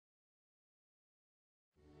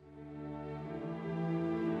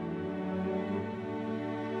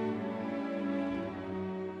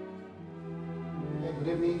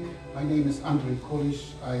My name is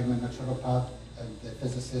Kulisz. I am a naturopath and a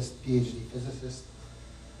physicist, PhD physicist.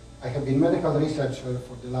 I have been medical researcher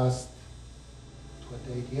for the last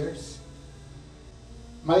 28 years.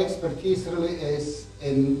 My expertise really is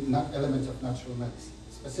in elements of natural medicine,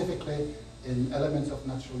 specifically in elements of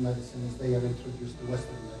natural medicine as they are introduced to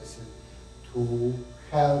Western medicine to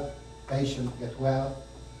help patients get well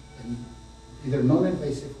in either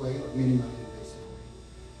non-invasive way or minimally invasive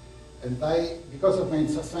way. And because of my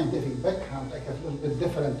scientific background, I have a little bit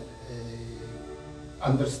different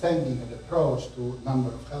understanding and approach to a number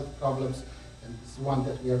of health problems, and this is one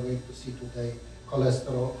that we are going to see today: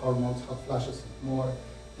 cholesterol, hormones, hot flashes, and more.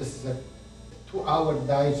 This is a 2-hour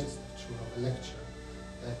digest of a lecture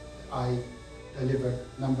that I delivered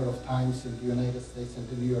a number of times in the United States and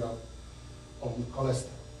in Europe on cholesterol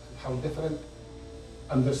and how different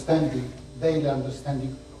daily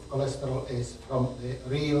understanding of cholesterol is from the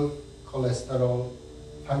real cholesterol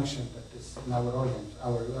function that is in our organs,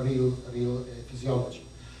 our real physiology.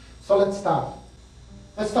 So let's start.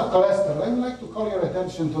 Let's start cholesterol. I would like to call your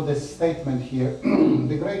attention to this statement here.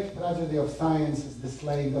 The great tragedy of science is the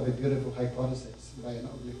slaying of a beautiful hypothesis by an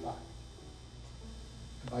ugly fact.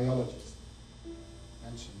 A biologist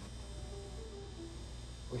mentioned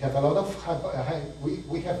it. We have a lot of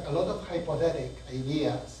hypothetic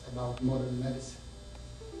ideas about modern medicine,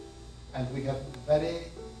 and we have a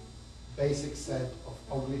very basic set of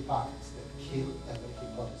ugly facts that kill every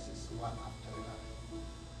hypothesis one after another.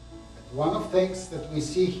 And one of the things that we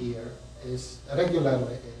see here is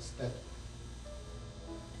regularly is that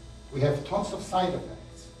we have tons of side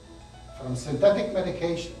effects from synthetic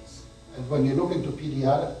medications. And when you look into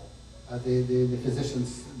PDR, the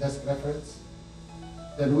physician's desk reference,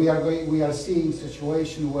 then we are seeing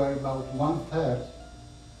situation where about 1/3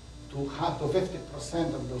 to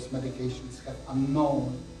 50% of those medications have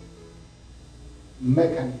unknown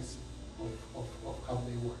mechanism of how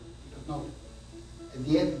they work. We don't know. And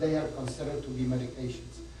yet they are considered to be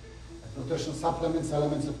medications. And nutrition supplements,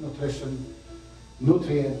 elements of nutrition,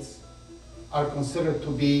 nutrients are considered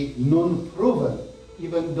to be non-proven,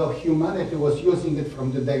 even though humanity was using it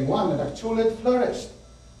from the day one, and actually it flourished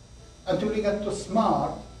until we got too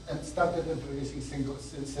smart and started introducing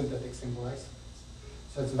synthetic single isolates.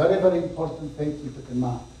 So it's a very, very important thing to keep it in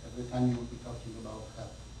mind every time you will be talking about health.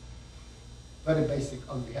 Very basic,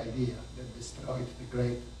 ugly idea that destroyed the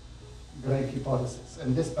great hypothesis.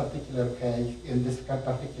 In this particular case,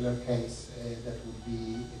 that would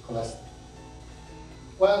be cholesterol.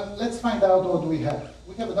 Well, let's find out what we have.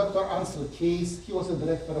 We have Dr. Ansel Keys. He was the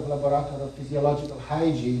director of Laboratory of Physiological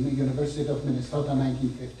Hygiene at the University of Minnesota in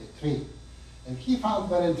 1953. And he found a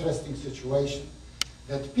very interesting situation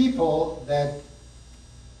that people that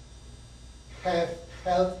have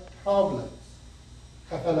health problems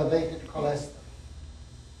have elevated cholesterol.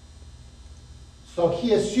 So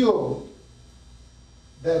he assumed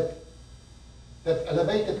that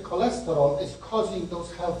elevated cholesterol is causing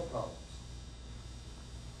those health problems.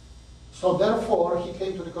 So therefore, he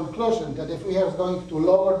came to the conclusion that if we are going to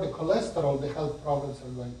lower the cholesterol, the health problems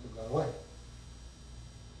are going to go away.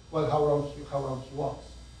 Well, how wrong he was.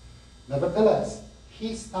 Nevertheless,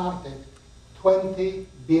 he started $20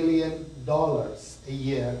 billion a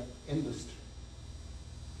year industry.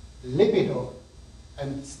 Lipitor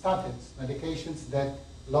and statins, medications that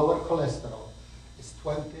lower cholesterol, is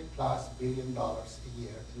 $20+ billion a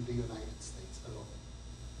year in the United States alone.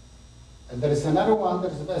 And there is another one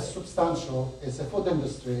that is very substantial. It's a food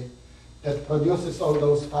industry that produces all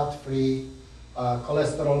those fat-free,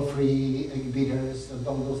 cholesterol-free inhibitors and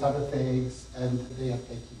all those other things, and they are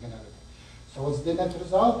taking another thing. So what's the net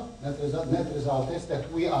result? Net result is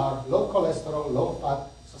that we are low cholesterol, low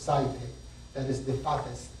fat society that is the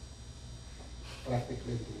fattest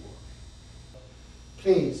practically in the world.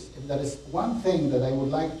 Please, if there is one thing that I would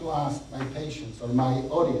like to ask my patients or my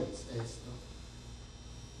audience is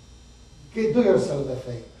to do yourself a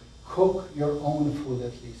favor. Cook your own food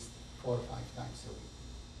at least 4 or 5 times a week.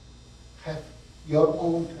 Have your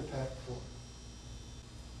own prepared food.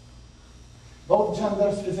 Both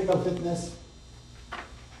genders, physical fitness,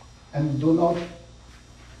 and do not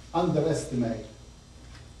underestimate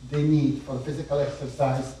the need for physical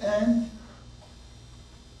exercise and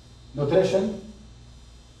nutrition.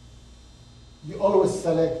 You always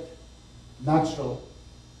select natural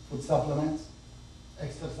food supplements,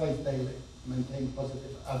 exercise daily, maintain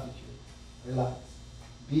positive attitude, relax,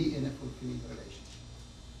 be in a fulfilling relationship.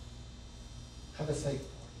 Have a safe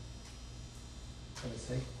body. Have a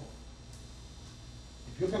safe body.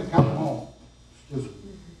 If you can come home, excuse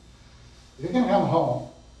me, if you can come home,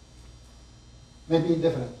 maybe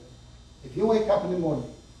different. If you wake up in the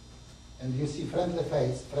morning and you see friendly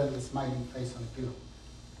face, friendly smiling face on a pillow,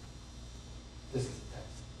 this is a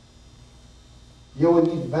test. You will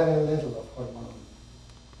need very little of hormonal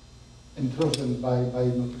intrusion by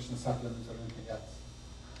nutrition supplements or anything else.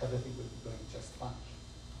 Everything will be going just fine.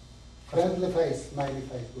 Friendly face, smiley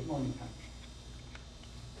face, good morning, honey.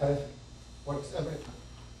 Terrific. Works every time.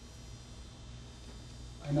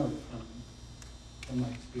 I know it from my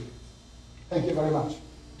experience. Thank you very much.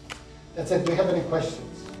 That's it. Do you have any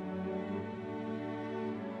questions?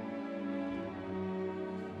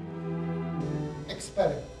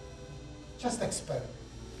 Experiment. Just experiment.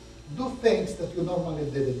 Do things that you normally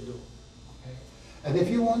didn't do. Okay? And if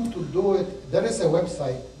you want to do it, there is a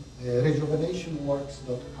website,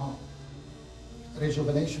 rejuvenationworks.com.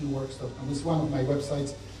 Rejuvenationworks.com is one of my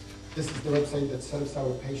websites. This is the website that serves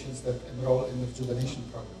our patients that enroll in rejuvenation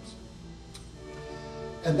programs.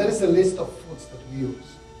 And there is a list of foods that we use.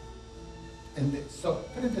 And so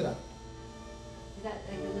print it out. Is that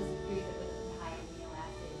like the list of foods with high amino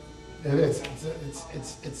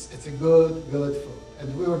acids? It's a good food.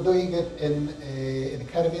 And we were doing it in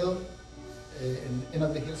Kerrville, in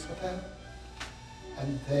the Hills Hotel.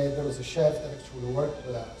 And there was a chef that actually worked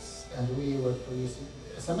with us, and we were producing.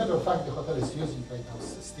 As a matter of fact, the hotel is using right now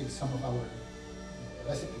still some of our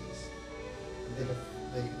recipes. And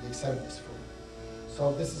they serve this food.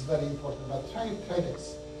 So this is very important. But try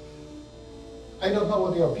this. I don't know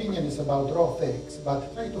what your opinion is about raw things,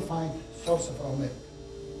 but try to find source of raw milk.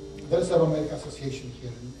 There is a raw milk association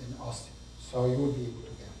here in Austin, so you will be able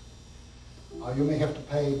to get it. You may have to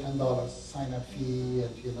pay $10 sign-up fee,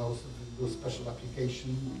 and do special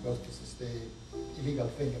application because this is the illegal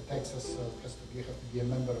thing in Texas. So you have to be a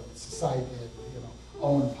member of the society, and,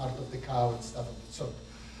 own part of the cow and stuff of that sort.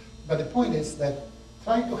 But the point is that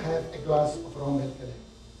try to have a glass of raw milk a day.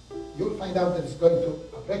 You'll find out that it's going to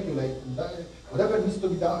upregulate, and whatever needs to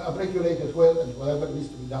be upregulated will, and whatever needs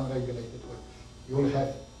to be downregulated will. You will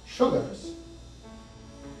have sugars,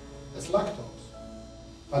 that's lactose,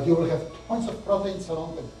 but you will have tons of proteins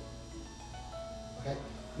along with it. Okay?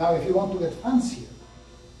 Now, if you want to get fancier,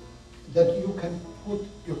 that you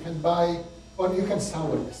can buy, or you can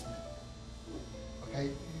sour this milk. Okay?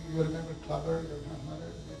 You remember Clubber, your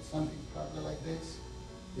grandmother did something probably like this?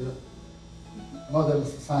 Modern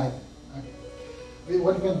society. Okay.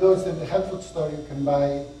 What you can do is in the health food store you can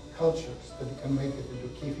buy cultures that you can make it into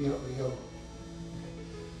kefir or yogurt. Okay.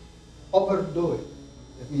 Overdo it.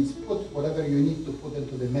 That means put whatever you need to put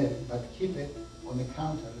into the milk, but keep it on the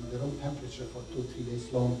counter in the room temperature for 2-3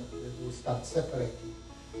 days longer. It will start separating.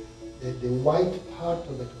 The white part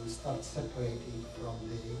of it will start separating from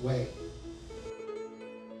the whey.